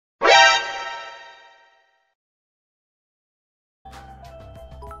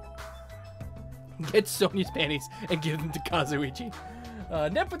Get Sonia's panties and give them to Kazuichi.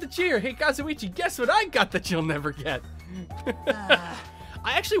 Nep with the cheer. Hey, Kazuichi, guess what I got that you'll never get?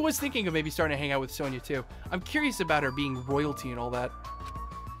 I actually was thinking of maybe starting to hang out with Sonia, too. I'm curious about her being royalty and all that.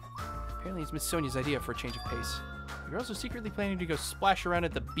 Apparently it's Miss Sonia's idea for a change of pace. You're also secretly planning to go splash around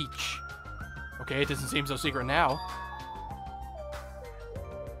at the beach. Okay, it doesn't seem so secret now.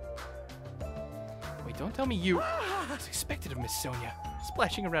 Wait, don't tell me you... It's expected of Miss Sonia.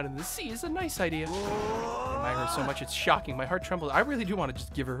 Splashing around in the sea is a nice idea. I admire her so much, it's shocking. My heart trembles. I really do want to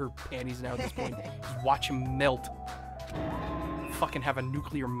just give her panties now at this point. Just watch them melt. Fucking have a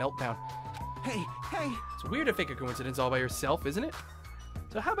nuclear meltdown. Hey! It's weird to fake a coincidence all by yourself, isn't it?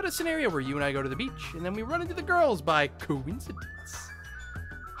 So how about a scenario where you and I go to the beach, and then we run into the girls by coincidence?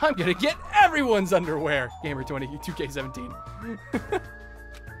 I'm gonna get everyone's underwear! Gamer20, 2K17.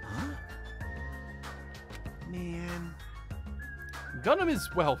 Huh? Man. Gundam is,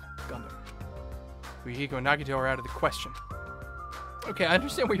 well, Gundam. Fuyuhiko and Nagito are out of the question. Okay, I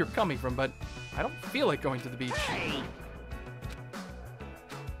understand where you're coming from, but I don't feel like going to the beach. Hey.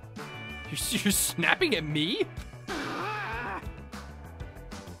 You're snapping at me?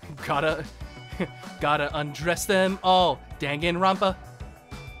 Gotta undress them all, Danganronpa.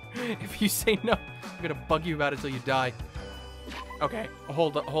 If you say no, I'm gonna bug you about it till you die. Okay,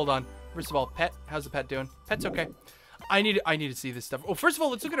 hold on. First of all, Pet, how's the pet doing? Pet's okay. I need to see this stuff. Oh, first of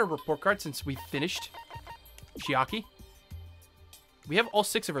all, let's look at our report card since we finished Chiaki. We have all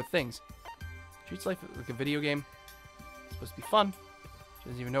 6 of her things. Treats life like a video game. It's supposed to be fun. She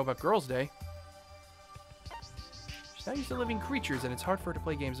doesn't even know about Girls' Day. She's not used to living creatures, and it's hard for her to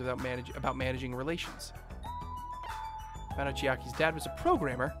play games about managing relations. Found out Chiaki's dad was a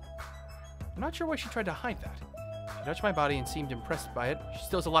programmer. I'm not sure why she tried to hide that. She touched my body and seemed impressed by it. She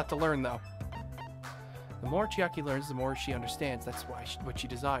still has a lot to learn, though. The more Chiaki learns, the more she understands. That's what she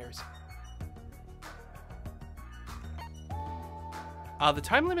desires. The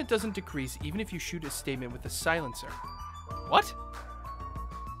time limit doesn't decrease even if you shoot a statement with a silencer. What?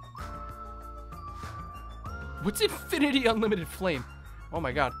 What's Infinity Unlimited Flame? Oh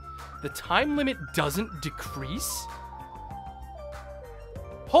my god. The time limit doesn't decrease?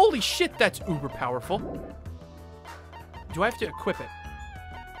 Holy shit, that's uber powerful. Do I have to equip it?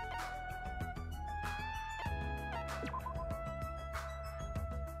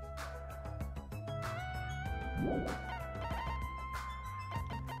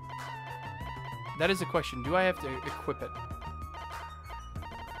 That is a question. Do I have to equip it?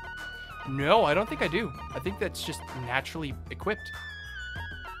 No, I don't think I do. I think that's just naturally equipped.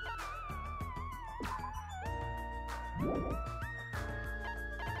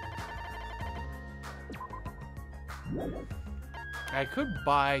 I could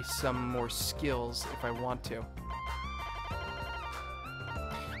buy some more skills if I want to.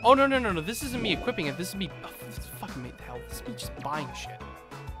 Oh, no. This isn't me equipping it. This is me... Oh, this fucking me. Hell, this is me just buying shit.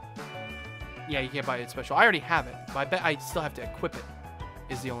 Yeah, you can't buy it special. I already have it, but I bet I still have to equip it,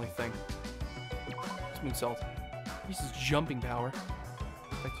 is the only thing. Smooth Salt. This is jumping power.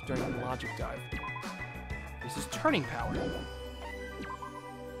 Effective during the logic dive. This is turning power.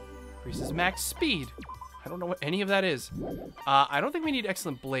 Increases max speed. I don't know what any of that is. I don't think we need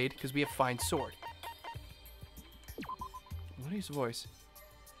Excellent Blade, because we have Fine Sword. What is voice?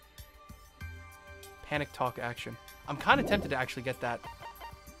 Panic Talk action. I'm kind of tempted to actually get that.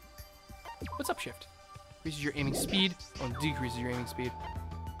 What's up, Shift? Increases your aiming speed. Oh, decreases your aiming speed.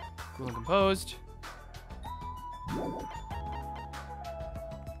 Cool and composed.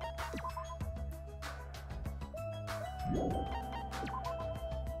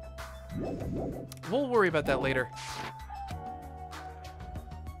 We'll worry about that later.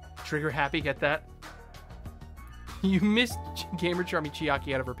 Trigger happy, get that? You missed Gamer Charming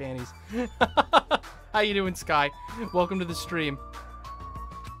Chiaki out of her panties. How you doing, Sky? Welcome to the stream.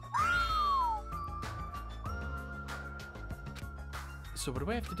 So what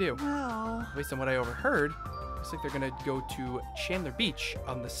do I have to do? Well, based on what I overheard, looks like they're gonna go to Chandler Beach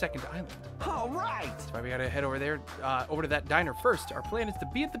on the 2nd island. all right. That's why we gotta head over there, over to that diner first. Our plan is to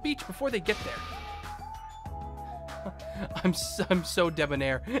be at the beach before they get there. I'm so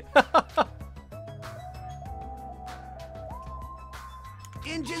debonair.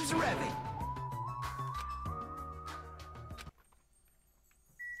 Engines revving.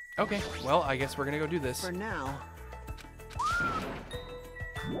 Okay, well, I guess we're gonna go do this. For now.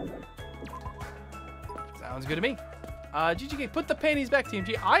 Sounds good to me. GGK, put the panties back,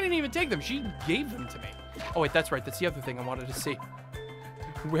 TMG. I didn't even take them. She gave them to me. Oh, wait, that's right. That's the other thing I wanted to see.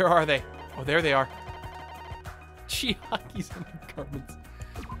 Where are they? Oh, there they are. Chiaki's undergarments.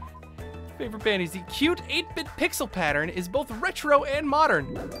 Favorite panties. The cute 8-bit pixel pattern is both retro and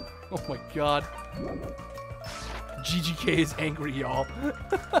modern. Oh my god. GGK is angry, y'all.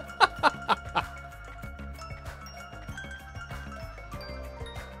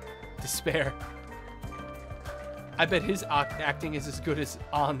 Despair. I bet his acting is as good as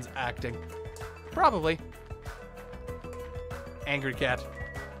An's acting. Probably. Angry cat.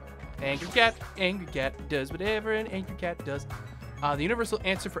 Angry cat does whatever an angry cat does. The universal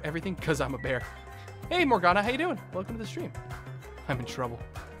answer for everything, cause I'm a bear. Hey Morgana, how you doing? Welcome to the stream. I'm in trouble.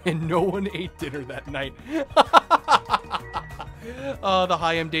 And no one ate dinner that night. Oh, the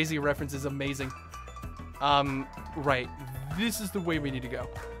Hi, I'm Daisy reference is amazing. Right. This is the way we need to go.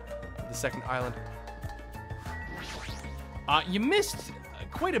 The second island. You missed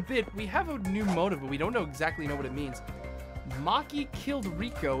quite a bit. We have a new motive, but we don't exactly know what it means. Maki killed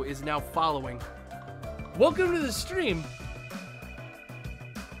Rico is now following. Welcome to the stream.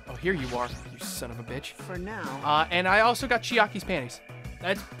 Oh, here you are, you son of a bitch. For now. And I also got Chiaki's panties.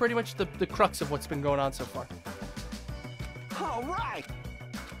 That's pretty much the crux of what's been going on so far. All right.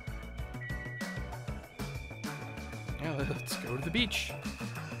 Yeah, let's go to the beach.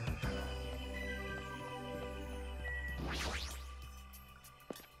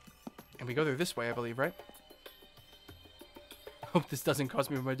 And we go there this way, I believe, right? Hope this doesn't cost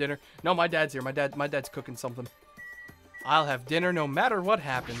me my dinner. No, my dad's here. My dad's cooking something. I'll have dinner no matter what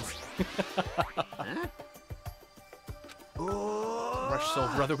happens. Rush soul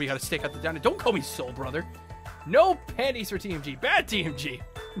brother, we gotta stake out the down. Don't call me soul brother. No panties for TMG. Bad TMG.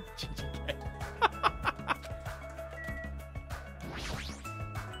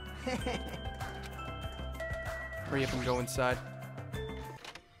 Hurry up and go inside.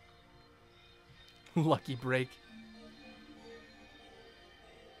 Lucky break.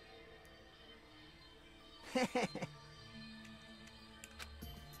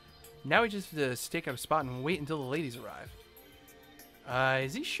 Now we just have to stake out a spot and wait until the ladies arrive.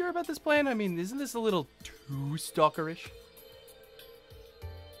 Is he sure about this plan? I mean, isn't this a little too stalkerish?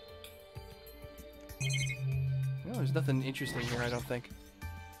 Well, there's nothing interesting here, I don't think.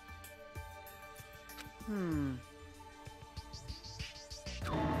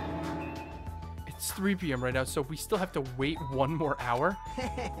 It's 3 p.m. right now, so we still have to wait 1 more hour?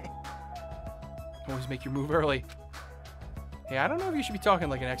 Always make your move early. Hey, I don't know if you should be talking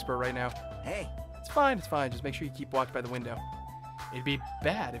like an expert right now. Hey. It's fine, it's fine. Just make sure you keep watch by the window. It'd be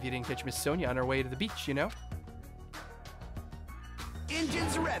bad if you didn't catch Miss Sonia on her way to the beach, you know?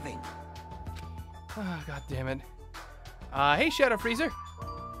 Engines revving. Oh, god damn it. Hey, Shadow Freezer.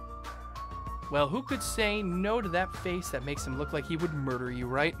 Well, who could say no to that face that makes him look like he would murder you,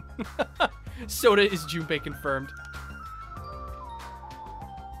 right? Soda is Junpei confirmed.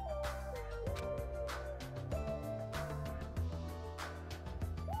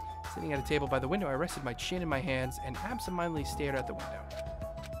 Sitting at a table by the window, I rested my chin in my hands and absentmindedly stared out the window.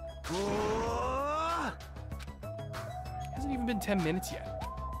 Hasn't even been 10 minutes yet.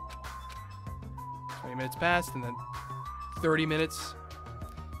 20 minutes passed, and then 30 minutes.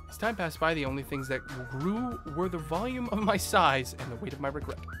 As time passed by, the only things that grew were the volume of my sighs and the weight of my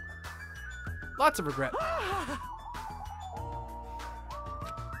regret. Lots of regret. I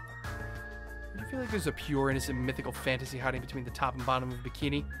feel like there's a pure, innocent, mythical fantasy hiding between the top and bottom of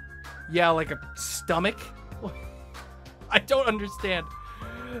Bikini. Yeah, like a stomach? I don't understand.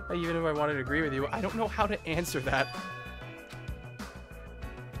 Even if I wanted to agree with you, I don't know how to answer that.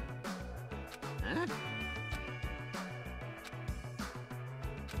 Huh?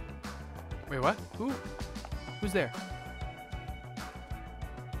 Wait, what? Who's there?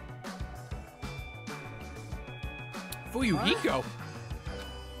 Fuyuhiko?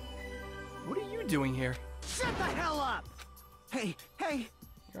 What are you doing here? Shut the hell up! Hey, hey!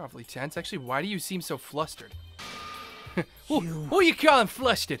 You're awfully tense. Actually, why do you seem so flustered? Who you calling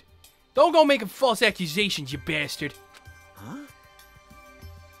flustered? Don't go making false accusations, you bastard. Huh?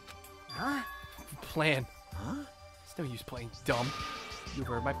 Huh? Plan. Huh? It's no use playing dumb. You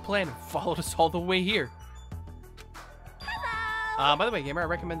heard my plan and followed us all the way here. By the way, gamer, I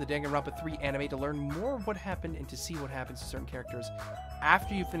recommend the Danganronpa 3 anime to learn more of what happened and to see what happens to certain characters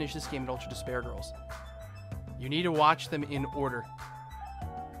after you finish this game at Ultra Despair Girls. You need to watch them in order.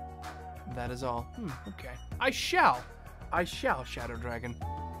 That is all. Okay. I shall, Shadow Dragon.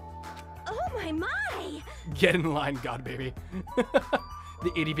 Oh my! Get in line, God baby.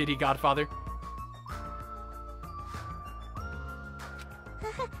 The itty bitty Godfather.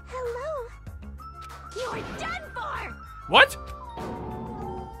 Hello. You're done for. What?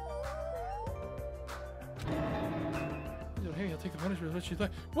 Hey, I'll take the punishment. What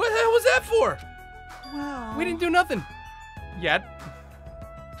the hell was that for? Well, We didn't do nothing. Yet.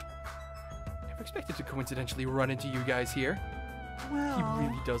 Never expected to coincidentally run into you guys here. Well. He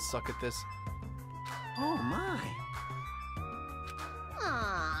really does suck at this. Oh my.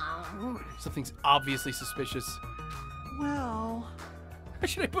 Aw. Something's obviously suspicious. Well. How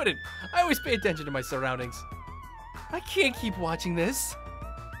should I put it? I always pay attention to my surroundings. I can't keep watching this.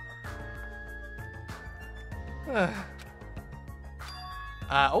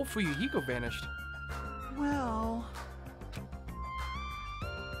 Oh, Fuyuhiko vanished. Well.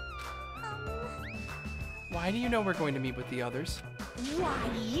 Why do you know we're going to meet with the others? Why,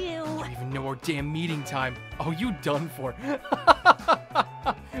 you? You don't even know our damn meeting time. Oh, you done for.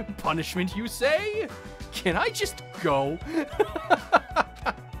 Punishment, you say? Can I just go?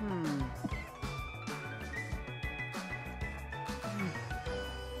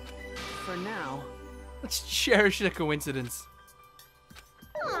 For now. Let's cherish the coincidence.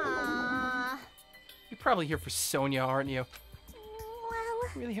 Aww. You're probably here for Sonia, aren't you? Well, I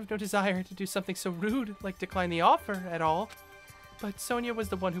really have no desire to do something so rude, like decline the offer at all. But Sonia was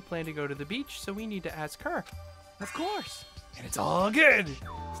the one who planned to go to the beach, so we need to ask her. Of course. And it's all good.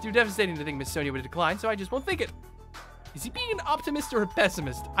 It's too devastating to think Miss Sonia would decline, so I just won't think it. Is he being an optimist or a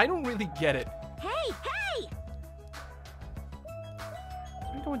pessimist? I don't really get it. hey, hey!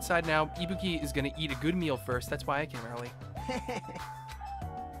 I'm gonna go inside now. Ibuki is gonna eat a good meal first. That's why I came early.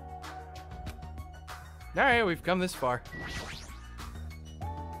 Alright, we've come this far.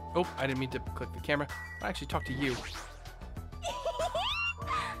 Oh, I didn't mean to click the camera. I'll actually talk to you.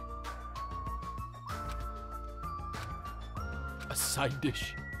 A side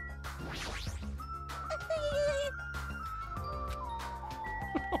dish.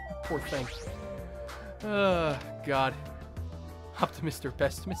 Poor thing. God. Optimist or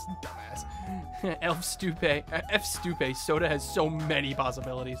pessimist? Dumbass. F Stupe. Soda has so many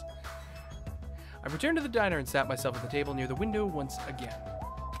possibilities. I returned to the diner and sat myself at the table near the window once again.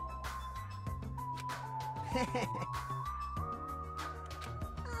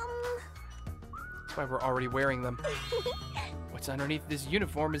 That's why we're already wearing them. What's underneath this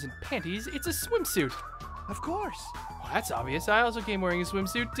uniform isn't panties, it's a swimsuit. Of course. Well, that's obvious. I also came wearing a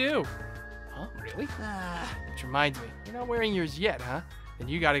swimsuit too. Huh? Really? Which reminds me, you're not wearing yours yet, huh? Then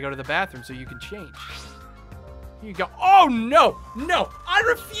you gotta go to the bathroom so you can change. Here you go. Oh no! No! I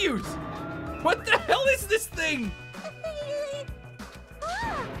refuse! What the hell is this thing?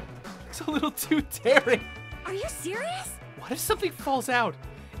 It's a little too daring. Are you serious? What if something falls out?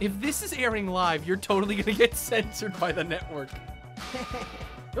 If this is airing live, you're totally gonna get censored by the network.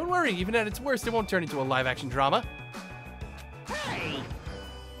 Don't worry, even at its worst, it won't turn into a live-action drama. Hey.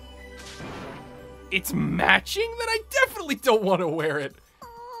 It's matching? Then I definitely don't want to wear it.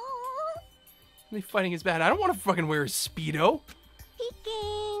 Really fighting is bad. I don't want to fucking wear a Speedo.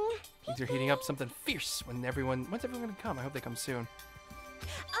 Peeking. Things are heating up something fierce when's everyone gonna come? I hope they come soon.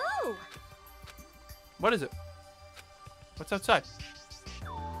 Oh! What is it? What's outside?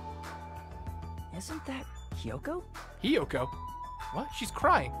 Isn't that Kyoko? Hiyoko? What? She's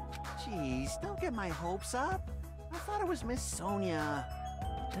crying. Jeez, don't get my hopes up. I thought it was Miss Sonia.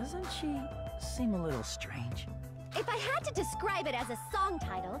 Doesn't she seem a little strange? If I had to describe it as a song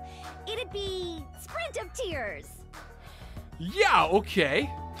title, it'd be Sprint of Tears. Yeah, okay.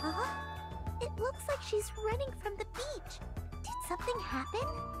 Huh? It looks like she's running from the beach. Did something happen?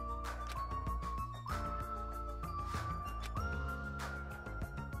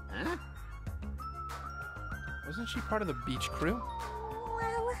 Huh? Wasn't she part of the beach crew?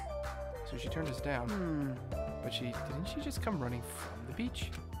 Well, So she turned us down. But didn't she just come running from the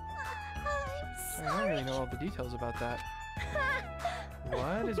beach? I'm I don't sorry. really know all the details about that.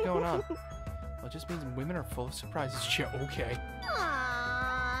 What is going on? Well, it just means women are full of surprises. Yeah, okay.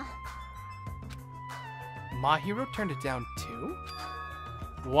 Aww. Mahiro turned it down too?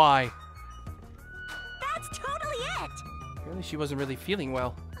 Why? That's totally it. Apparently she wasn't really feeling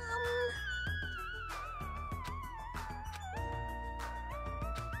well.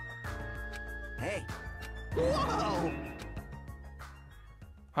 Hey. Whoa!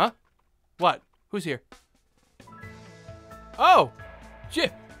 Huh? What? Who's here? Oh!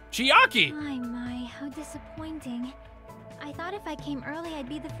 Chiaki! My, how disappointing. I thought if I came early, I'd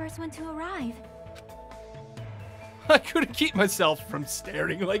be the first one to arrive. I couldn't keep myself from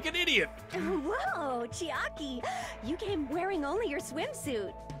staring like an idiot. Whoa, Chiaki. You came wearing only your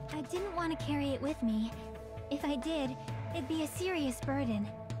swimsuit. I didn't want to carry it with me. If I did, it'd be a serious burden.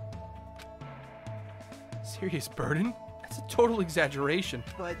 Serious burden? That's a total exaggeration.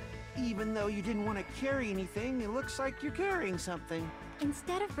 But even though you didn't want to carry anything, it looks like you're carrying something.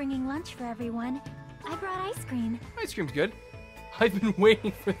 Instead of bringing lunch for everyone, I brought ice cream. Ice cream's good. I've been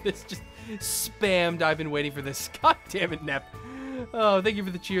waiting for this. Just spammed. I've been waiting for this. God damn it, Nep. Oh, thank you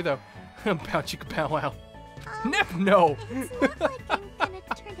for the cheer, though. Pow chicka pow wow. Neff, no. It's not like I'm gonna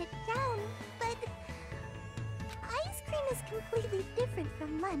turn it down, but ice cream is completely different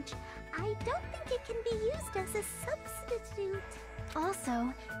from lunch. I don't think it can be used as a substitute.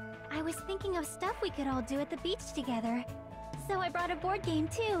 Also, I was thinking of stuff we could all do at the beach together. So I brought a board game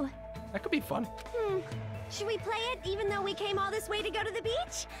too. That could be fun. Should we play it even though we came all this way to go to the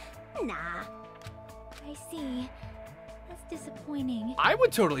beach? Nah. I see. That's disappointing. I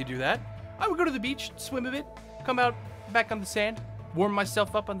would totally do that. I would go to the beach, swim a bit, come out back on the sand, warm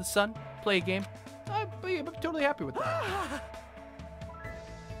myself up on the sun, play a game. I'm totally happy with that.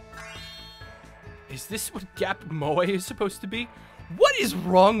 Is this what Gap Moe is supposed to be? What is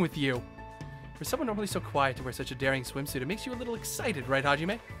wrong with you? For someone normally so quiet to wear such a daring swimsuit, it makes you a little excited, right,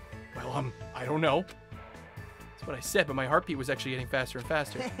 Hajime? Well, I don't know. That's what I said, but my heartbeat was actually getting faster and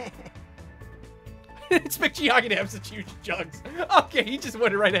faster. I didn't expect Chiaki to have such huge jugs. Okay, he just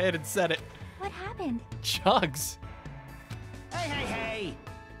went right ahead and said it. What happened? Jugs. Hey!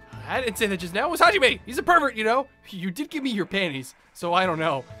 I didn't say that just now. It was Hajime. He's a pervert, you know? You did give me your panties, so I don't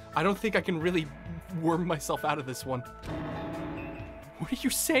know. I don't think I can really worm myself out of this one. What are you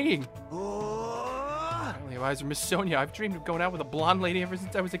saying? Apparently, Eliza, Miss Sonia, I've dreamed of going out with a blonde lady ever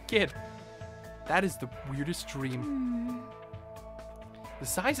since I was a kid. That is the weirdest dream. The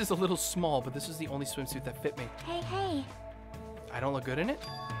size is a little small, but this was the only swimsuit that fit me. Hey. I don't look good in it?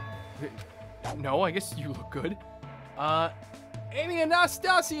 No, I guess you look good. Amy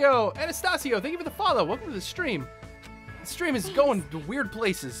Anastasio, thank you for the follow. Welcome to the stream. The stream is going to weird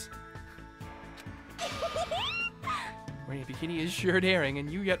places. Wearing a bikini is sure daring, and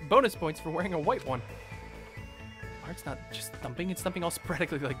you get bonus points for wearing a white one. Heart's not just thumping, it's thumping all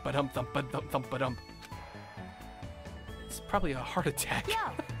sporadically like ba-dum thump, ba-dum thump, ba-dum. It's probably a heart attack.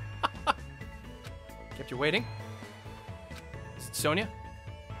 Kept you waiting? Is it Sonia?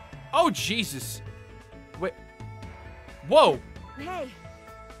 Oh, Jesus. Wait. Whoa. Hey,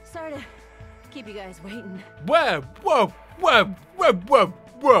 sorry to keep you guys waiting. Whoa.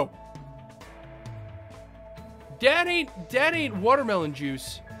 That ain't watermelon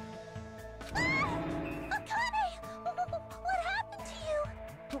juice. Akane! What happened to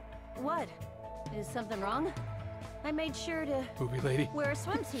you? What? Is something wrong? I made sure to Movie lady. wear a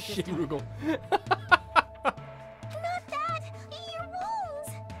swimsuit this time. Shinrugal. Not that! Your wounds!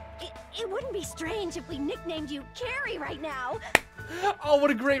 It wouldn't be strange if we nicknamed you Carrie right now. Oh,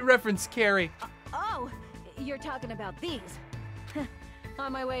 what a great reference, Carrie. Oh, you're talking about these.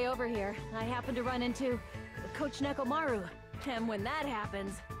 On my way over here, I happened to run into Coach Nekomaru. And when that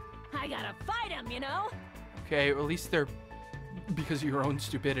happens, I gotta fight him, you know? Okay, at least they're because of your own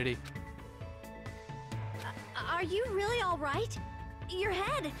stupidity. Are you really all right? Your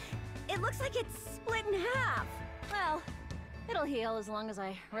head, it looks like it's split in half. Well, it'll heal as long as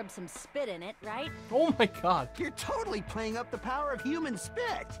I rub some spit in it, right? Oh my God. You're totally playing up the power of human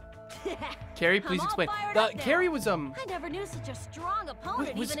spit. Carrie, please I'm all explain. fired up now. Carrie was I never knew such a strong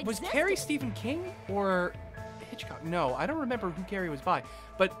opponent was even was existed. Carrie Stephen King or Hitchcock? No, I don't remember who Carrie was by.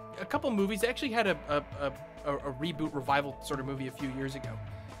 But a couple movies, they actually had a reboot revival sort of movie a few years ago.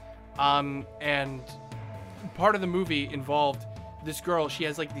 And part of the movie involved this girl. She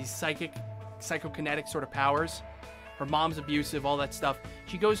has like these psychokinetic sort of powers. Her mom's abusive, all that stuff.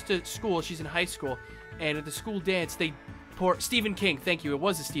 She goes to school. She's in high school, and at the school dance, they pour Stephen King. Thank you. It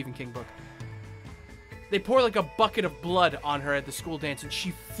was a Stephen King book. They pour like a bucket of blood on her at the school dance, and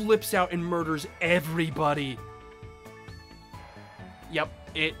she flips out and murders everybody. Yep,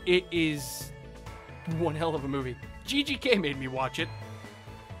 it is one hell of a movie. GGK made me watch it.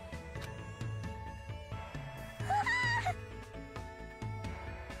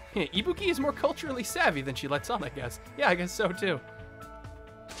 Yeah, Ibuki is more culturally savvy than she lets on, I guess. Yeah, I guess so, too.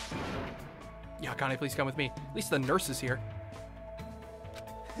 Yeah, Akane, please come with me. At least the nurse is here.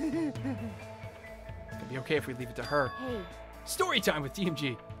 It'd be okay if we leave it to her. Hey, Story time with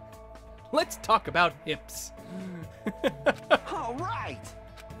DMG. Let's talk about hips. All right.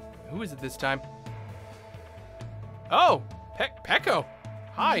 Who is it this time? Oh, Peko.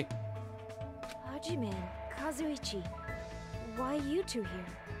 Hi. Hajime, Kazuichi, why you two here?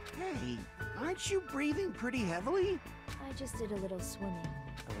 Hey, aren't you breathing pretty heavily? I just did a little swimming.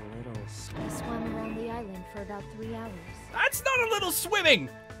 A little. I swam around the island for about 3 hours. That's not a little swimming.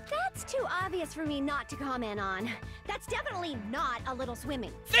 That's too obvious for me not to comment on. That's definitely not a little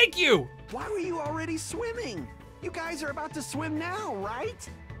swimming. Thank you. Why were you already swimming? You guys are about to swim now, right?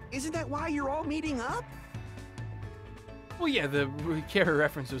 Isn't that why you're all meeting up? Well, yeah, the Carrie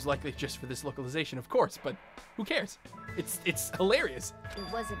reference was likely just for this localization, of course, but who cares? It's hilarious. It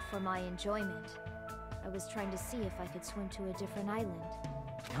wasn't for my enjoyment. I was trying to see if I could swim to a different island.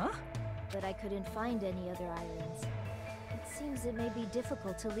 Huh? but I couldn't find any other islands. It seems it may be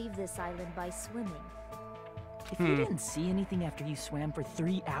difficult to leave this island by swimming. If you didn't see anything after you swam for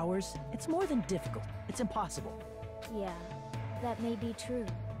 3 hours, it's more than difficult. It's impossible. Yeah, that may be true.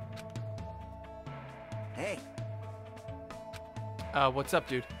 Hey, What's up,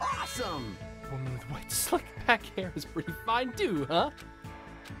 dude? awesome! Woman with white slick back hair is pretty fine too, huh?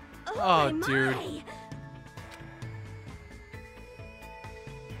 Oh, my, dude. my.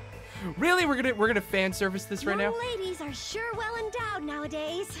 Really? We're gonna fan service this right now? Young ladies are sure well endowed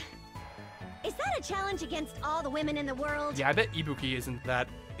nowadays. Is that a challenge against all the women in the world? Yeah, I bet Ibuki isn't that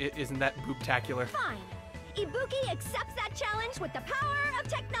boobtacular. Fine. Ibuki accepts that challenge with the power of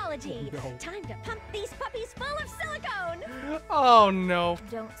technology. No. Time to pump these puppies full of silicone. Oh no.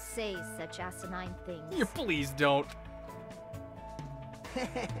 Don't say such asinine things. You please don't.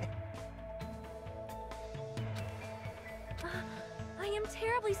 I am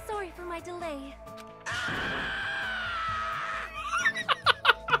terribly sorry for my delay.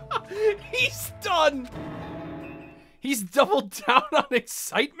 He's done. He's doubled down on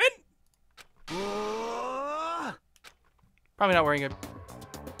excitement? Probably not wearing a...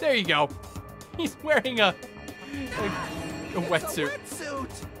 There you go. He's wearing a wetsuit.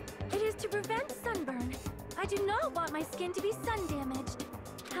 Wetsuit! It is to prevent sunburn. I do not want my skin to be sun damaged.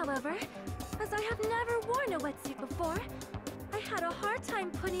 However, as I have never worn a wetsuit before, I had a hard time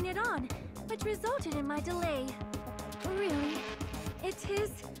putting it on, which resulted in my delay. Really, it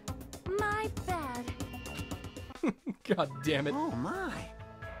is my bad. God damn it. Oh my!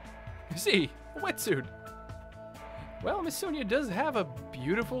 See, a wetsuit. Well, Miss Sonia does have a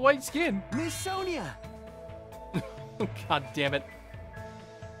beautiful white skin. Miss Sonia! God damn it.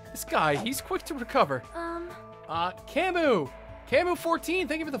 This guy, he's quick to recover. Camu! Camu14,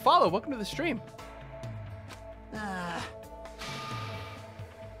 thank you for the follow. Welcome to the stream. Ah,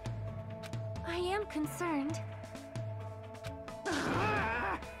 I am concerned.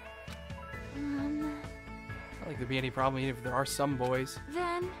 Not like there'd be any problem even if there are some boys.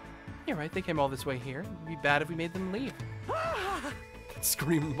 Then You're right, they came all this way here. It'd be bad if we made them leave. That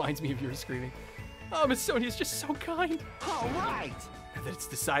scream reminds me of your screaming. Oh, Miss Sonia's just so kind. all right! Now that it's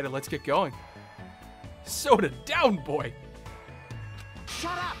decided, let's get going. Soda down, boy.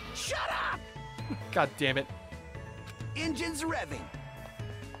 Shut up! Shut up! God damn it. Engines revving.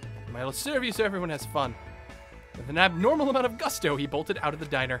 I'll serve you so everyone has fun. With an abnormal amount of gusto, he bolted out of the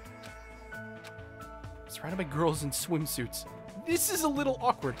diner. Surrounded by girls in swimsuits. This is a little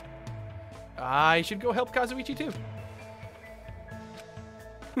awkward. I should go help Kazuichi too.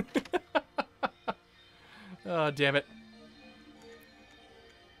 Oh, damn it.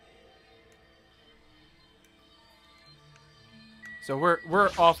 So we're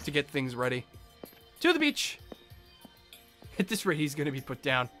off to get things ready. To the beach. At this rate, he's gonna be put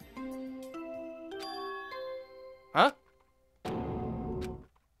down. Huh?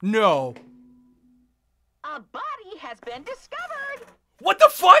 No. A body has been discovered. What the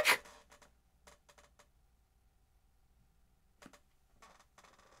fuck?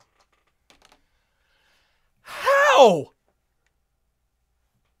 How?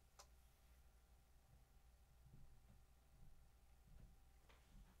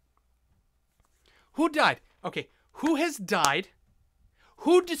 Who died? Okay, who has died?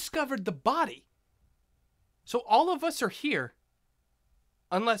 Who discovered the body? So all of us are here.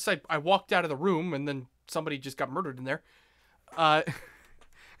 Unless I walked out of the room and then somebody just got murdered in there. Because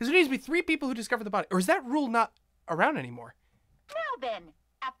there needs to be 3 people who discovered the body. Or is that rule not around anymore? Now then,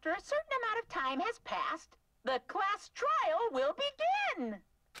 after a certain amount of time has passed, the class trial will begin.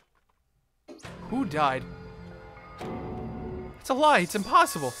 Who died? It's a lie. It's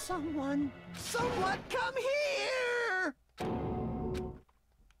impossible. Someone come here!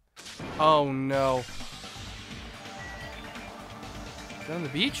 Oh no. Is that on the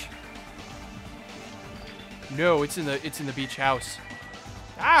beach? No, it's in the beach house.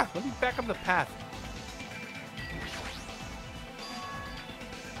 Ah, let me back up the path.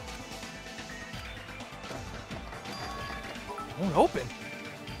 Won't open.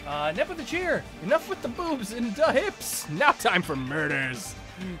 Enough with the cheer. Enough with the boobs and the hips. Now time for murders.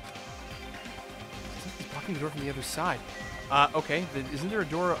 He's blocking the door from the other side. Okay. Isn't there a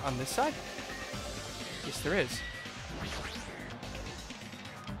door on this side? Yes, there is.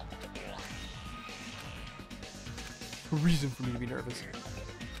 A reason for me to be nervous.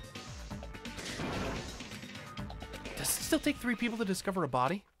 Does it still take 3 people to discover a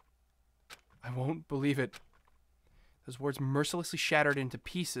body? I won't believe it. Those words mercilessly shattered into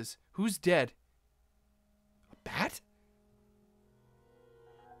pieces. Who's dead? A bat?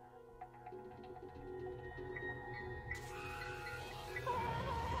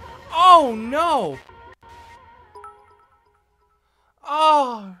 Oh Oh, no!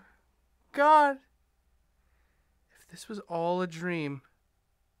 Oh, God. If this was all a dream,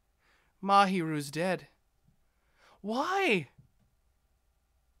 Mahiru's dead. Why?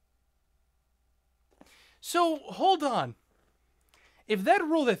 So, hold on. If that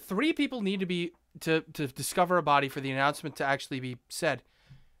rule that 3 people need to be to discover a body for the announcement to actually be said,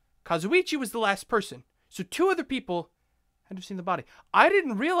 Kazuichi was the last person. So 2 other people had to have seen the body. I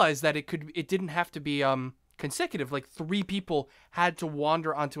didn't realize that it didn't have to be consecutive. Like 3 people had to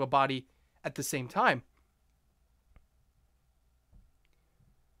wander onto a body at the same time.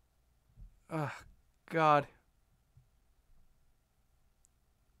 Oh, God.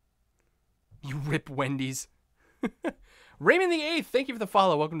 You rip Wendy's. Raymond the 8th, thank you for the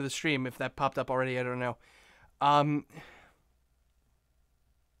follow. Welcome to the stream. If that popped up already, I don't know.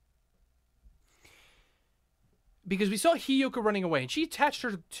 Because we saw Hiyuka running away, and she attached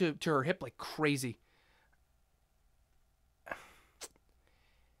her to her hip like crazy.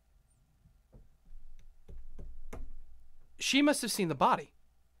 She must have seen the body,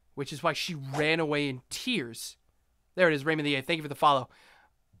 which is why she ran away in tears. There it is, Raymond the 8th. Thank you for the follow.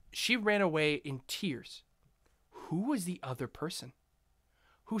 She ran away in tears. Who was the other person?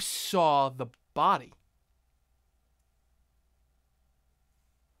 Who saw the body?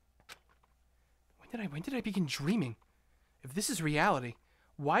 When did I begin dreaming? If this is reality,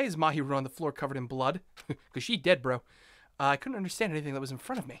 why is Mahiru on the floor covered in blood? Because she dead, bro. I couldn't understand anything that was in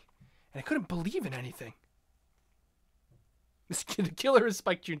front of me. And I couldn't believe in anything. The killer is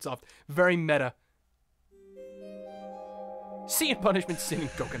Spike Chunsoft. Very meta. Sin and punishment, sin and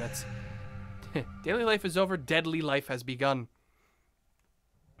coconuts. Daily life is over, deadly life has begun.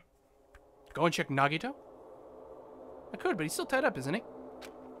 Go and check Nagito? I could, but he's still tied up, isn't he?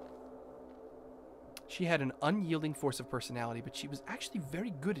 She had an unyielding force of personality, but she was actually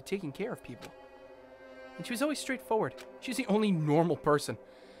very good at taking care of people. And she was always straightforward. She was the only normal person.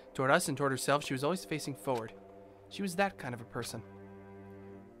 Toward us and toward herself, she was always facing forward. She was that kind of a person.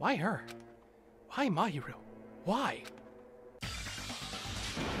 Why her? Why Mahiru? Why?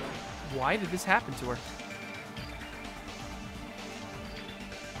 Why did this happen to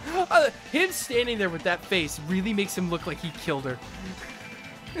her? Him standing there with that face really makes him look like he killed her.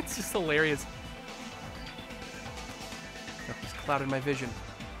 It's just hilarious. Oh, he's clouded my vision.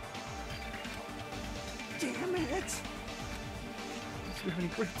 Damn it! We're having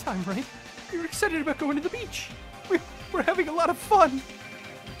a great time, right? You're excited about going to the beach. We're having a lot of fun.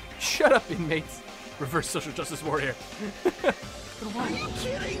 Shut up, inmates. Reverse social justice warrior. Are you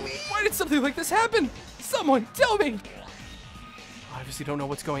kidding me? Why did something like this happen? Someone tell me! I obviously don't know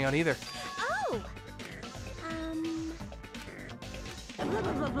what's going on either. Oh!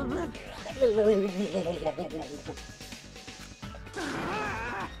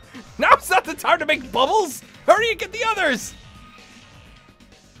 Now's not the time to make bubbles! Hurry and get the others!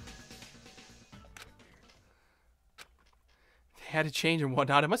 They had to change and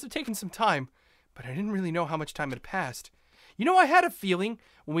whatnot. It must have taken some time, but I didn't really know how much time had passed. You know, I had a feeling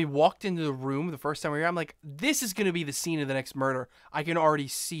when we walked into the room the first time we were here, I'm like, this is going to be the scene of the next murder. I can already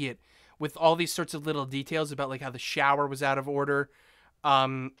see it with all these sorts of little details about like how the shower was out of order.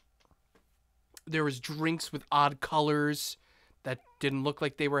 There was drinks with odd colors that didn't look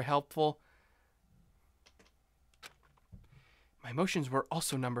like they were helpful. My emotions were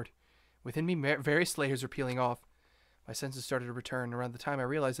also numbered. Within me, various layers were peeling off. My senses started to return. Around the time I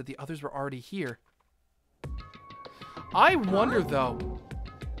realized that the others were already here. I wonder, though.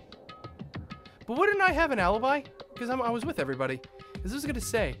 But wouldn't I have an alibi? Because I was with everybody. As I was going to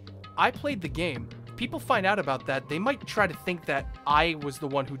say, I played the game. If people find out about that, they might try to think that I was the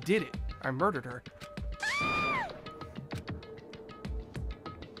one who did it. I murdered her.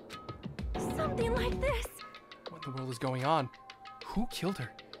 Something like this. What in the world is going on? Who killed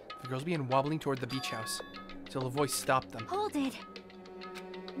her? The girls began wobbling toward the beach house until a voice stopped them. Hold it.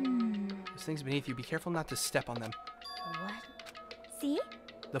 Those things beneath you, be careful not to step on them. What? See?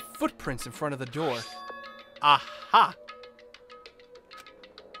 The footprints in front of the door. Aha!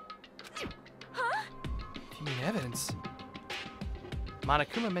 Huh? You mean evidence?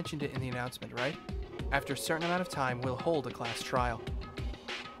 Monokuma mentioned it in the announcement, right? After a certain amount of time, we'll hold a class trial.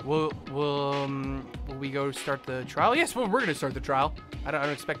 Will we go start the trial? Yes, well, we're going to start the trial. I don't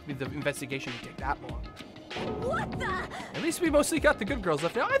expect the investigation to take that long. What the? At least we mostly got the good girls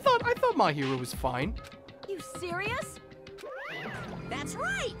left now. I thought Mahiru was fine. You serious? That's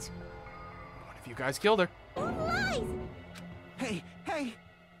right! One of you guys killed her. Lies! Hey, hey!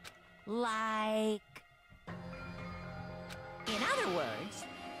 Like... In other words...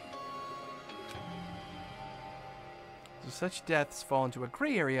 So such deaths fall into a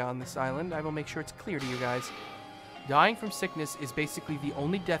gray area on this island. I will make sure it's clear to you guys. Dying from sickness is basically the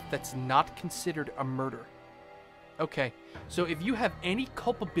only death that's not considered a murder. Okay, so if you have any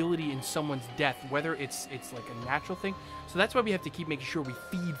culpability in someone's death, whether it's like a natural thing, so that's why we have to keep making sure we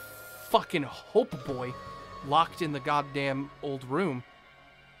feed fucking Hope Boy locked in the goddamn old room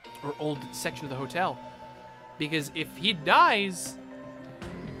or old section of the hotel. Because if he dies,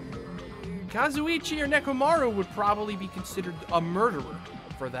 Kazuichi or Nekomaru would probably be considered a murderer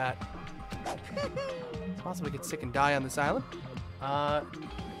for that. It's possible to get sick and die on this island.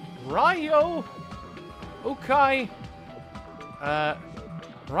 Ryo Okai.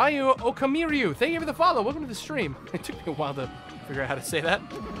 Ryu Okamiryu. Thank you for the follow. Welcome to the stream. It took me a while to figure out how to say that.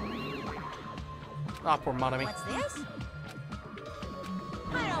 Ah, poor Monami. What's this?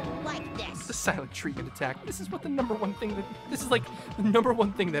 I don't like this. The silent treatment attack. This is what the number one thing that... This is like the number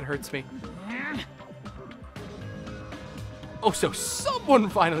one thing that hurts me. Oh, so someone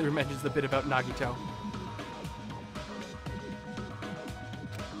finally mentions the bit about Nagito.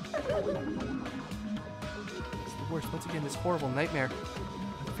 It's the worst. Once again, this horrible nightmare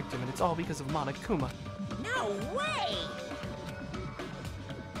of the victim, and it's all because of Monokuma. No way!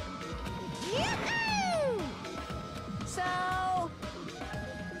 Yoo-hoo! So...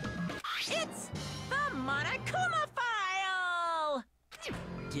 it's the Monokuma file!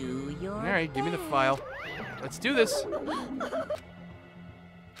 Do your Alright, give me the file. Let's do this.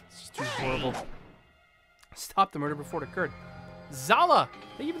 It's just too horrible. Stop the murder before it occurred. Zala!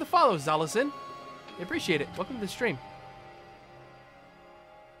 Thank you for the follow, Zala-san. I appreciate it. Welcome to the stream.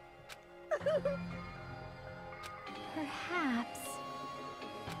 Perhaps.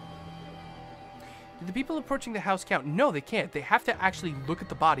 Do the people approaching the house count? No, they can't. They have to actually look at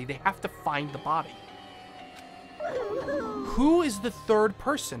the body. They have to find the body. Who is the third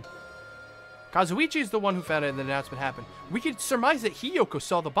person? Kazuichi is the one who found it and the announcement happened. We could surmise that Hiyoko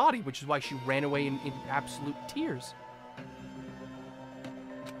saw the body, which is why she ran away in absolute tears.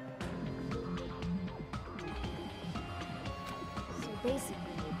 So basically,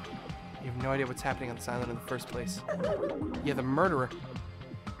 You have no idea what's happening on this island in the first place. Yeah, the murderer.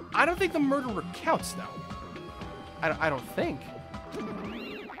 I don't think the murderer counts, though. I don't think.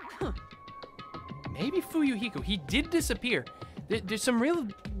 Maybe Fuyuhiko. He did disappear. There's some real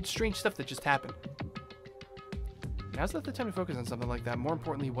strange stuff that just happened. Now's not the time to focus on something like that. More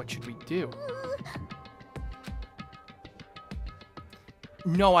importantly, what should we do?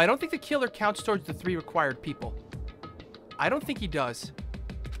 No, I don't think the killer counts towards the 3 required people. I don't think he does.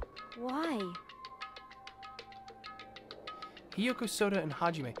 Why? Hiyoko, Soda, and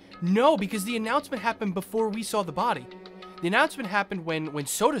Hajime. No, because the announcement happened before we saw the body. The announcement happened when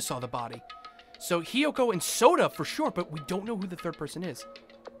Soda saw the body. So Hiyoko and Soda for sure, but we don't know who the third person is.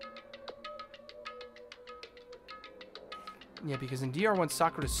 Yeah, because in DR1,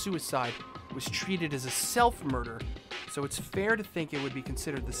 Sakura's suicide was treated as a self-murder, so it's fair to think it would be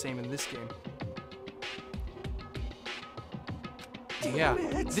considered the same in this game. Yeah,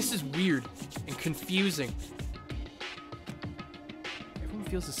 this is weird and confusing. Everyone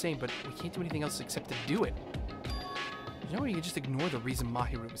feels the same, but we can't do anything else except to do it. You know, you can just ignore the reason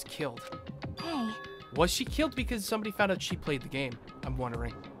Mahiru was killed. Hey, Was she killed because somebody found out she played the game? I'm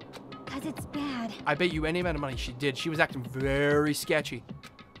wondering. 'cause it's bad. I bet you any amount of money she did. She was acting very sketchy.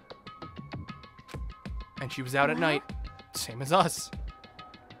 And she was out at night. Same as us.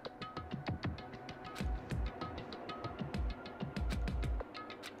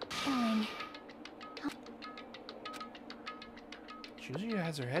 Ellen, She usually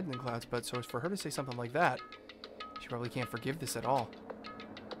has her head in the clouds, but so as for her to say something like that, she probably can't forgive this at all.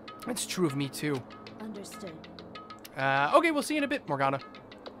 That's true of me too. understood. Okay, we'll see you in a bit, Morgana.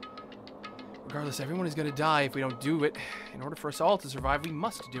 Regardless, everyone is gonna die if we don't do it. In order for us all to survive, we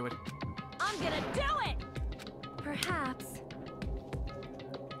must do it. I'm gonna do it! perhaps.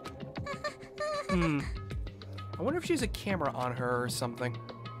 I wonder if she has a camera on her or something.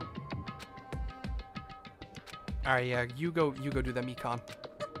 Alright, yeah, you go do that, Mikan.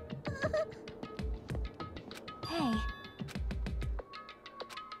 Hey,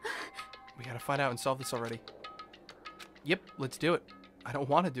 We gotta find out and solve this already. Yep, let's do it. I don't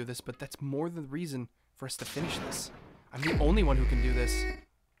want to do this, but that's more than the reason for us to finish this. I'm the only one who can do this.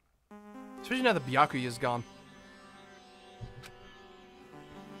 Especially now that Byakuya is gone.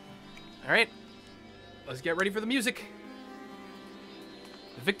 Alright, let's get ready for the music.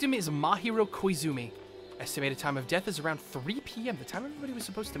 The victim is Mahiro Koizumi. Estimated time of death is around 3 p.m., the time everybody was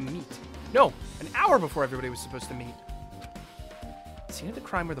supposed to meet. No, an hour before everybody was supposed to meet. The scene of the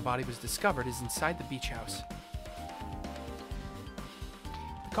crime where the body was discovered is inside the beach house.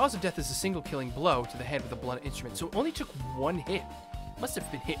 The The cause of death is a single killing blow to the head with a blunt instrument, so it only took one hit. Must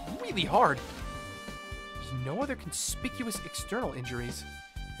have been hit really hard. There's no other conspicuous external injuries,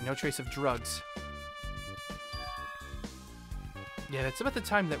 and no trace of drugs. Yeah, that's about the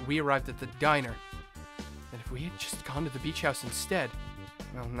time that we arrived at the diner. And if we had just gone to the beach house instead,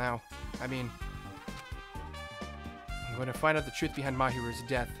 well, now, I mean, I'm going to find out the truth behind Mahiru's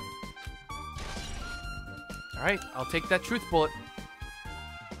death. Alright, I'll take that truth bullet.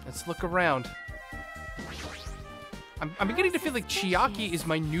 Let's look around. I'm beginning to feel like Chiaki is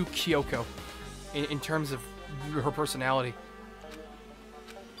my new Kyoko in terms of her personality.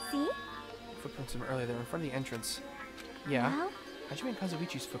 See? Footprints from earlier, they were in front of the entrance. Yeah. Well? Hajime and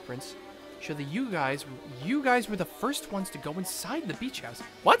Kazuichi's footprints show that you guys were the first ones to go inside the beach house.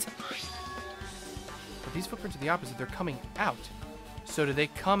 What? But these footprints are the opposite. They're coming out. So do they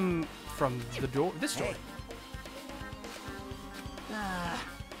come from the door? This door?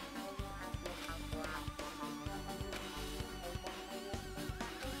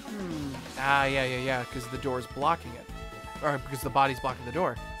 Ah, yeah, because the door is blocking it. Or because the body's blocking the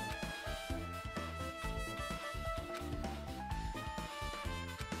door.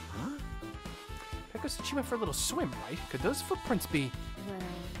 Huh? Peko said she went for a little swim, right? Could those footprints be... Well,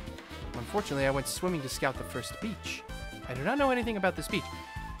 Unfortunately, I went swimming to scout the first beach. I do not know anything about this beach.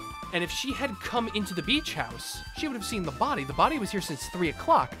 And if she had come into the beach house, she would have seen the body. The body was here since 3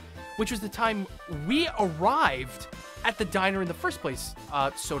 o'clock, which was the time we arrived at the diner in the first place,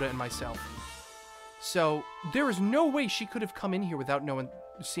 Soda and myself. So there is no way she could have come in here without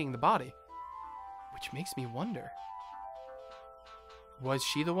seeing the body. Which makes me wonder. Was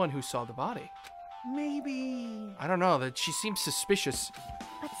she the one who saw the body? Maybe... I don't know, that she seems suspicious.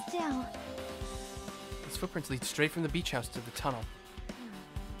 But still, These footprints lead straight from the beach house to the tunnel.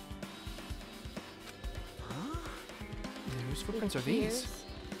 Huh? And whose footprints are these?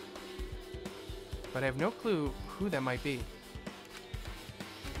 But I have no clue who that might be.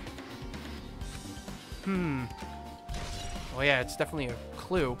 Well, yeah, it's definitely a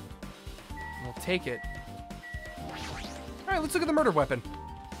clue. We'll take it. Alright, let's look at the murder weapon.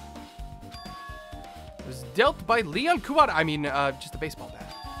 It was dealt by Leon Kuwata. I mean, just a baseball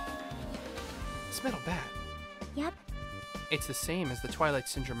bat. This metal bat. yep. It's the same as the Twilight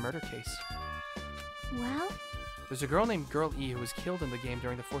Syndrome murder case. Well, There's a girl named Girl E who was killed in the game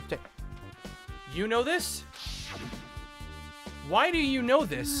during the 4th day. You know this? Why do you know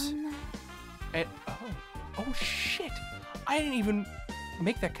this? And oh shit! I didn't even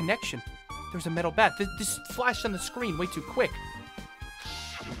make that connection. There's a metal bat. This flashed on the screen way too quick.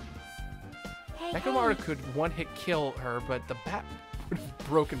 hey, Nekomaru could one-hit kill her, but the bat would have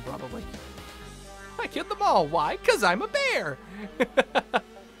broken probably. I killed them all. Why? 'Cause I'm a bear.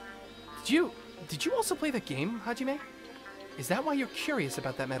 Did you also play the game, Hajime? Is that why you're curious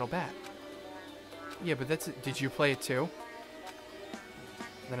about that metal bat? Yeah, but did you play it too?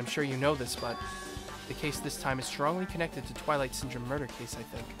 Then I'm sure you know this, but the case this time is strongly connected to Twilight Syndrome murder case, I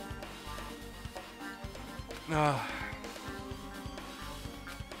think.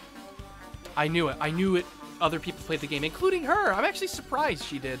 I knew it. I knew it. Other people played the game, including her. I'm actually surprised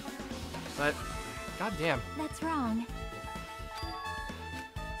she did. But, goddamn. that's wrong.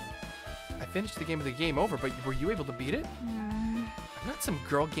 I finished the game with the game over, but were you able to beat it? I'm not some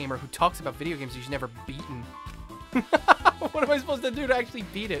girl gamer who talks about video games she's never beaten. What am I supposed to do to actually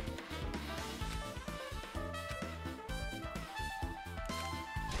beat it?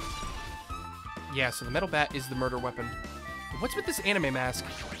 Yeah, so the metal bat is the murder weapon. What's with this anime mask?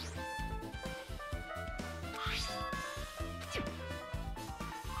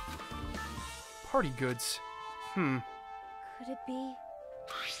 Party goods. could it be?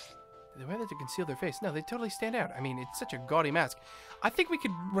 The way that to conceal their face. No, they totally stand out. I mean, it's such a gaudy mask. I think we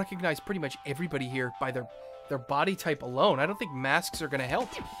could recognize pretty much everybody here by their body type alone. I don't think masks are gonna help.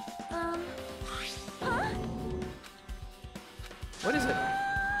 Huh? What is it?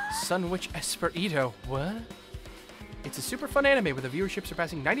 Sunwitch Esperito. What? It's a super fun anime with a viewership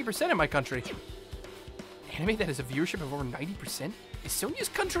surpassing 90% in my country. Anime that has a viewership of over 90%? Is Sonia's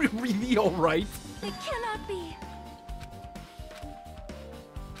country really alright? It cannot be.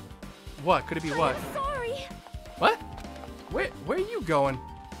 What? Could it be what? I'm sorry. What? Where are you going?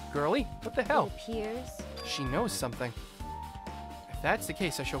 Girlie? What the hell? It appears. She knows something. If that's the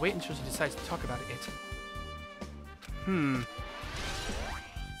case, I shall wait until she decides to talk about it.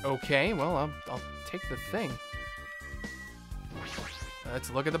 Okay, well, I'll take the thing.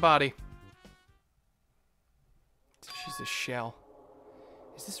 Let's look at the body. So she's a shell.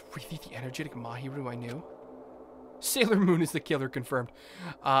 Is this really the energetic Mahiru I knew? Sailor Moon is the killer, confirmed.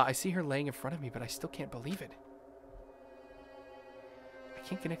 I see her laying in front of me, but I still can't believe it. I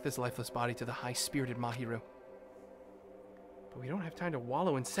can't connect this lifeless body to the high-spirited Mahiru. But we don't have time to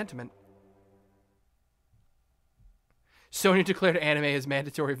wallow in sentiment. Sony declared anime as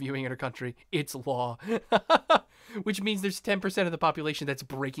mandatory viewing in her country. It's law. Which means there's 10% of the population that's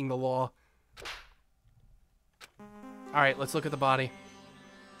breaking the law. Alright, let's look at the body.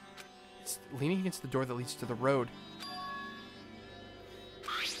 It's leaning against the door that leads to the road.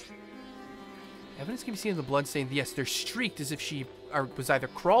 Evidence can be seen in the blood stain. Yes, they're streaked as if she was either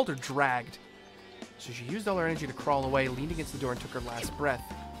crawled or dragged. So she used all her energy to crawl away, leaned against the door, and took her last breath.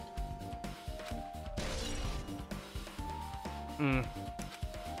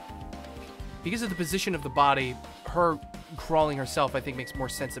 Because of the position of the body, her crawling herself, I think, makes more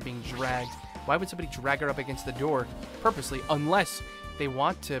sense than being dragged. Why would somebody drag her up against the door purposely, unless they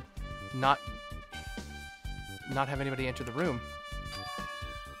want to not have anybody enter the room?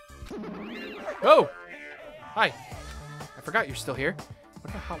 Oh! Hi. I forgot you're still here. What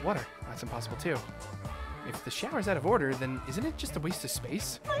about hot water? That's impossible, too. If the shower's out of order, then isn't it just a waste of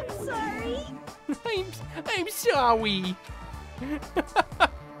space? I'm sorry. I'm sorry.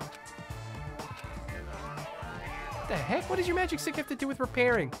 What the heck? What does your magic stick have to do with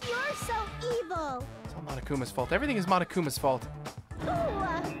repairing? You're so evil. It's all Monokuma's fault. Everything is Monokuma's fault. Ooh.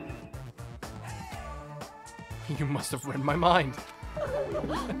 You must have read my mind.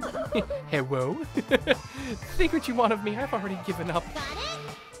 Hello? Think what you want of me. I've already given up. Got it?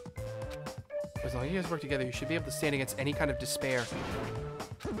 As long as you guys work together, you should be able to stand against any kind of despair.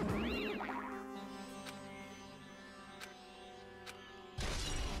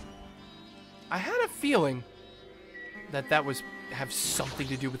 I had a feeling that was have something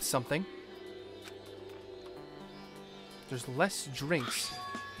to do with something. There's less drinks.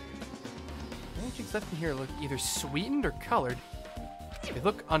 The only drinks left in here look either sweetened or colored. They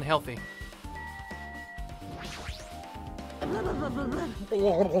look unhealthy.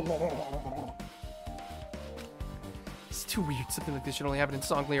 It's too weird. Something like this should only happen in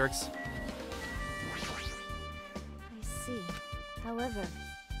song lyrics. I see. However...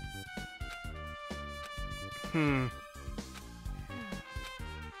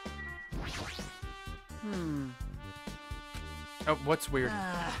 Oh, what's weird?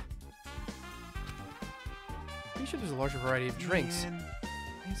 Pretty sure there's a larger variety of drinks. Man.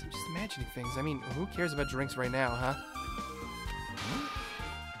 I guess I'm just imagining things. I mean, who cares about drinks right now, huh?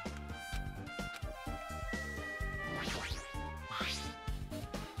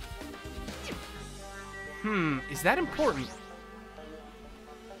 Is that important?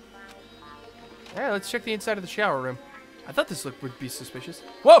 Yeah, let's check the inside of the shower room. I thought this look would be suspicious.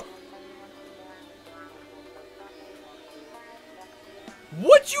 Whoa!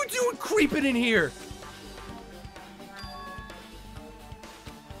 What you doing creeping in here?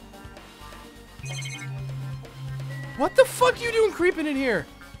 What the fuck you doing creeping in here?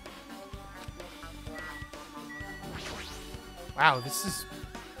 Wow, this is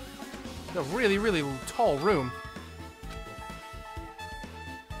a really, really tall room.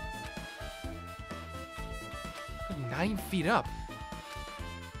 Like 9 feet up.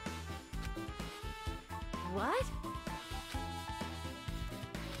 What?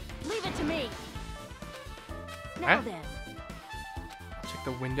 Leave it to me. Now Huh? then, Check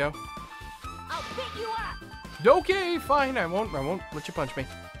the window. I'll pick you up. Okay, fine. I won't let you punch me.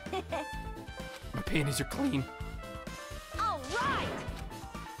 My panties are clean. All right.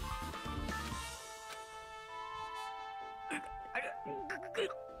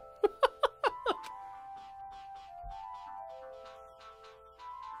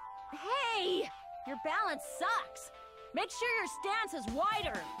 Hey, your balance sucks. Make sure your stance is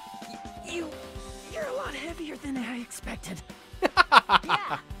wider. You're a lot heavier than I expected.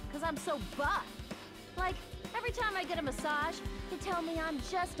 Yeah, because I'm so buff. Like, every time I get a massage, they tell me I'm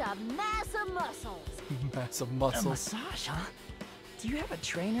just a mass of muscles. Massive A muscles. massage, huh? Do you have a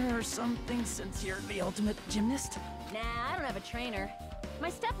trainer or something since you're the ultimate gymnast? Nah, I don't have a trainer. My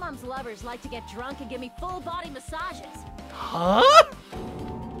stepmom's lovers like to get drunk and give me full body massages. Huh?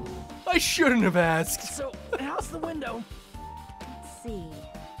 I shouldn't have asked. So, how's the window? Let's see.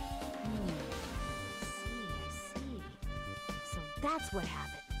 I see. So that's what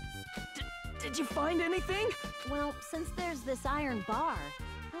happened. Did you find anything? Well, since there's this iron bar,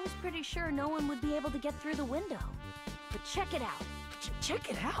 I was pretty sure no one would be able to get through the window. But check it out. Check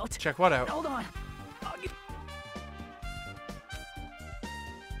it out. Check what out? Hold on.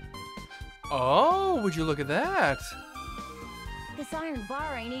 Oh, would you look at that? This iron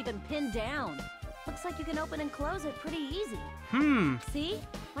bar ain't even pinned down. Looks like you can open and close it pretty easy. See?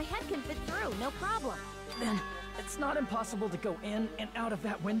 My head can fit through, no problem. Then, it's not impossible to go in and out of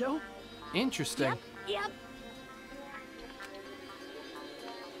that window? Interesting. Yep.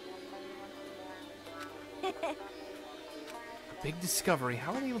 Big discovery.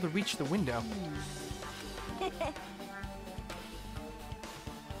 How are they able to reach the window?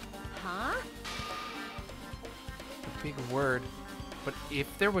 Huh? A big word. But if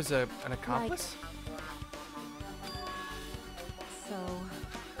there was an accomplice? So,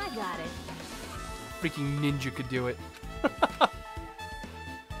 I got it. Freaking ninja could do it. Why?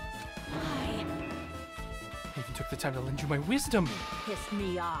 I even took the time to lend you my wisdom. Pissed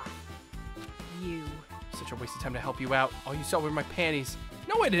me off. You. Such a waste of time to help you out. All you saw were my panties.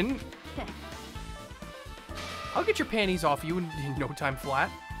 No, I didn't. I'll get your panties off you in no time flat.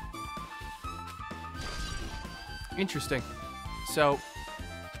 Interesting. So,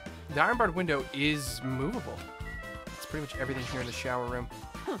 the iron barred window is movable. It's pretty much everything here in the shower room.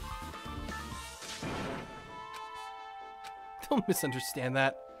 Don't misunderstand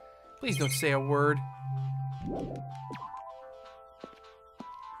that. Please don't say a word.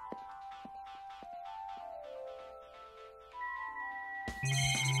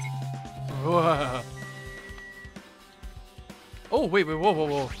 Whoa. Oh, wait,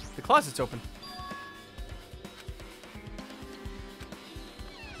 whoa. The closet's open.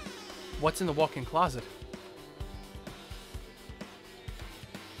 What's in the walk-in closet?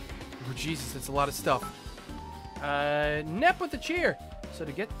 Oh, Jesus, that's a lot of stuff. Nep with the chair. So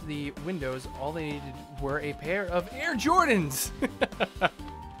to get to the windows, all they needed were a pair of Air Jordans.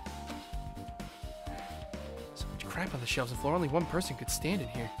 So much crap on the shelves and floor. Only one person could stand in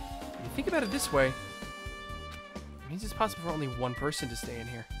here. When you think about it this way, it means it's possible for only one person to stay in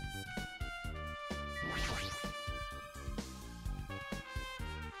here.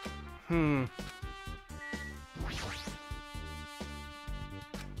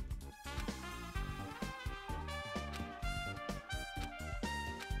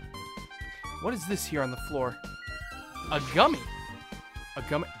 What is this here on the floor? A gummy. A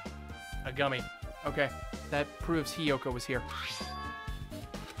gummy. A gummy. Okay. That proves Hiyoko was here.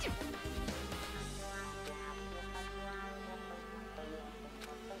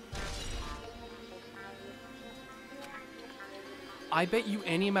 I bet you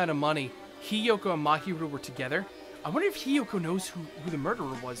any amount of money Hiyoko and Mahiru were together. I wonder if Hiyoko knows who the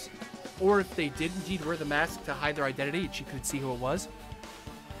murderer was. Or if they did indeed wear the mask to hide their identity and she could see who it was.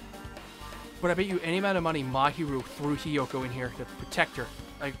 But I bet you any amount of money Mahiru threw Hiyoko in here to protect her.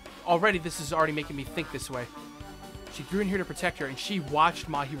 Like, already this is already making me think this way. She threw in here to protect her and she watched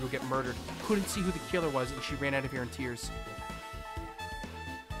Mahiru get murdered. Couldn't see who the killer was and she ran out of here in tears.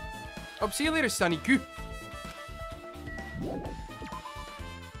 Oh, see you later, Sunny. Goo.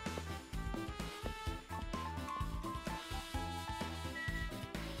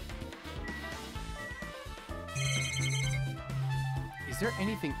 Is there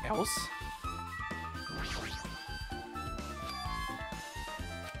anything else?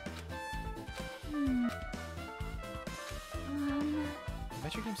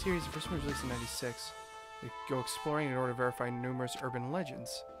 Adventure game series first was released in '96. They go exploring in order to verify numerous urban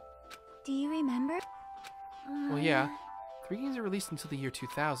legends. Do you remember? Well, yeah. 3 games are released until the year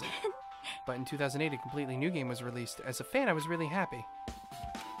 2000. But in 2008, a completely new game was released. As a fan, I was really happy.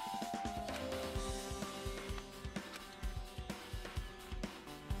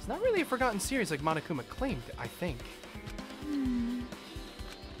 It's not really a forgotten series like Monokuma claimed, I think.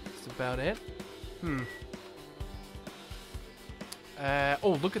 That's about it.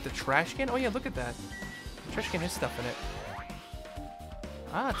 Oh, look at the trash can. Oh, yeah, look at that. The trash can has stuff in it.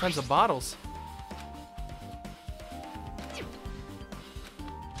 Ah, tons of bottles.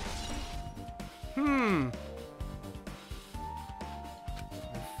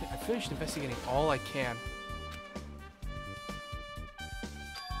 I finished investigating all I can.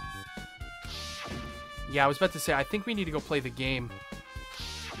 Yeah, I was about to say, I think we need to go play the game.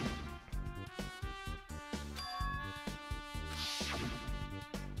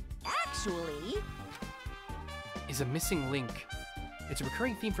 Actually, Is a missing link. It's a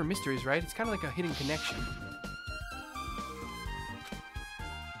recurring theme for mysteries, right? It's kind of like a hidden connection.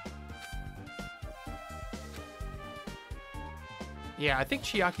 Yeah, I think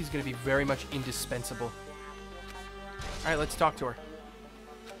Chiaki's going to be very much indispensable. Alright, let's talk to her.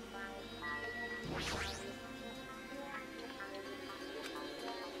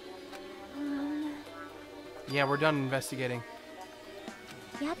 Yeah, we're done investigating.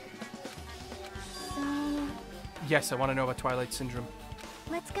 Yep. So, Yes, I want to know about Twilight Syndrome.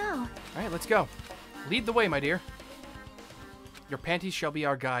 let's go. Alright, let's go. Lead the way, my dear. Your panties shall be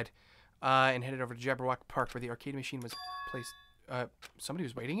our guide. And headed over to Jabberwock Park where the arcade machine was placed. Somebody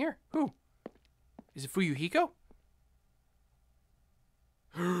was waiting here? Who? Is it Fuyuhiko?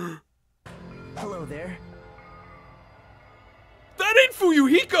 Hello there. That ain't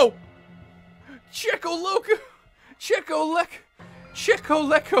Fuyuhiko! Checo-Loco! Checo-Lek! Chico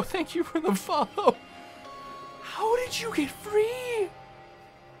Lecco, thank you for the follow. How did you get free?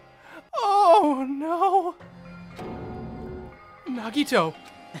 Oh, no. Nagito.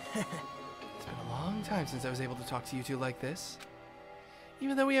 It's been a long time since I was able to talk to you two like this.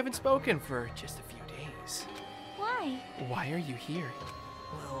 Even though we haven't spoken for just a few days. Why? Why are you here?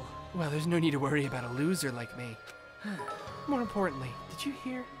 Well, there's no need to worry about a loser like me. More importantly, did you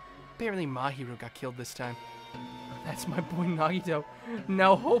hear? Apparently Mahiro got killed this time. That's my boy Nagito.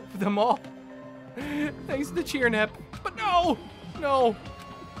 Now hope them all. Thanks to the cheer nap. But no! No!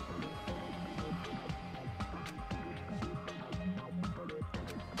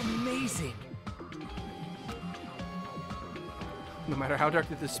 Amazing. No matter how dark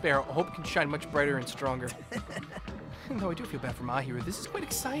the despair, hope can shine much brighter and stronger. Though I do feel bad for Mahiro, this is quite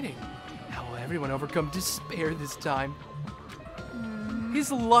exciting. How will everyone overcome despair this time? His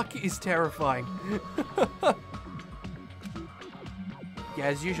luck is terrifying. Yeah,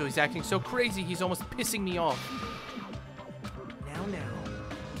 as usual, he's acting so crazy, he's almost pissing me off. Now.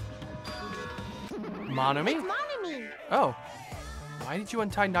 Monomi? Monomi! Oh. Why did you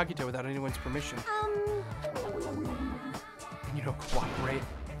untie Nagito without anyone's permission? And you don't cooperate.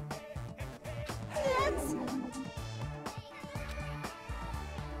 Yes!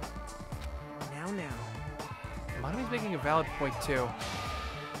 Now. Monomi's making a valid point, too.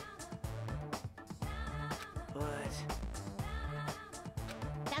 But...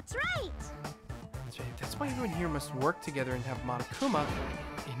 That's right! That's right. That's why everyone here must work together and have Monokuma.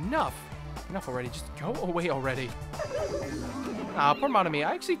 Enough. Enough already. Just go away already. Ah, poor Monomi.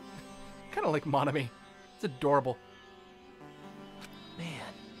 I actually kind of like Monomi. It's adorable. Man.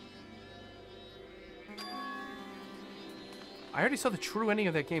 I already saw the true ending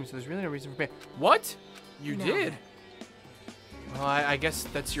of that game, so there's really no reason for me. What? You No. did? Well, I guess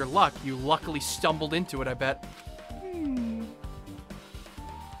that's your luck. You luckily stumbled into it, I bet.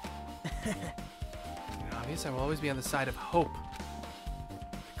 Obvious, I will always be on the side of hope.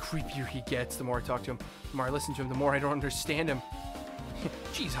 The creepier he gets, the more I talk to him. The more I listen to him, the more I don't understand him.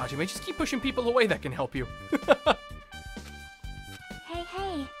 Jeez, Hajime, just keep pushing people away that can help you.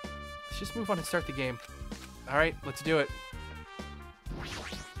 Hey. Let's just move on and start the game. Alright, let's do it.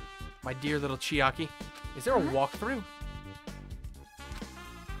 My dear little Chiaki. Is there a walkthrough?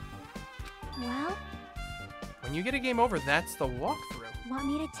 Well, When you get a game over, that's the walkthrough. want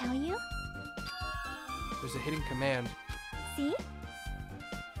me to tell you? There's a hidden command. See?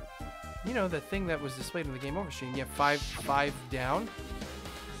 You know, the thing that was displayed on the game over screen. Yeah, 5 down.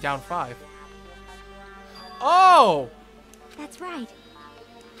 Down 5. Oh! That's right.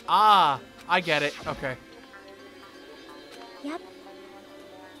 Ah, I get it. Okay. Yep.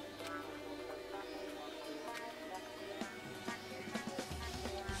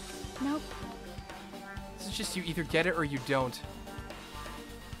 Nope. This is just you either get it or you don't.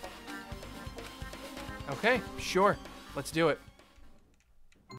 Okay, sure. Let's do it.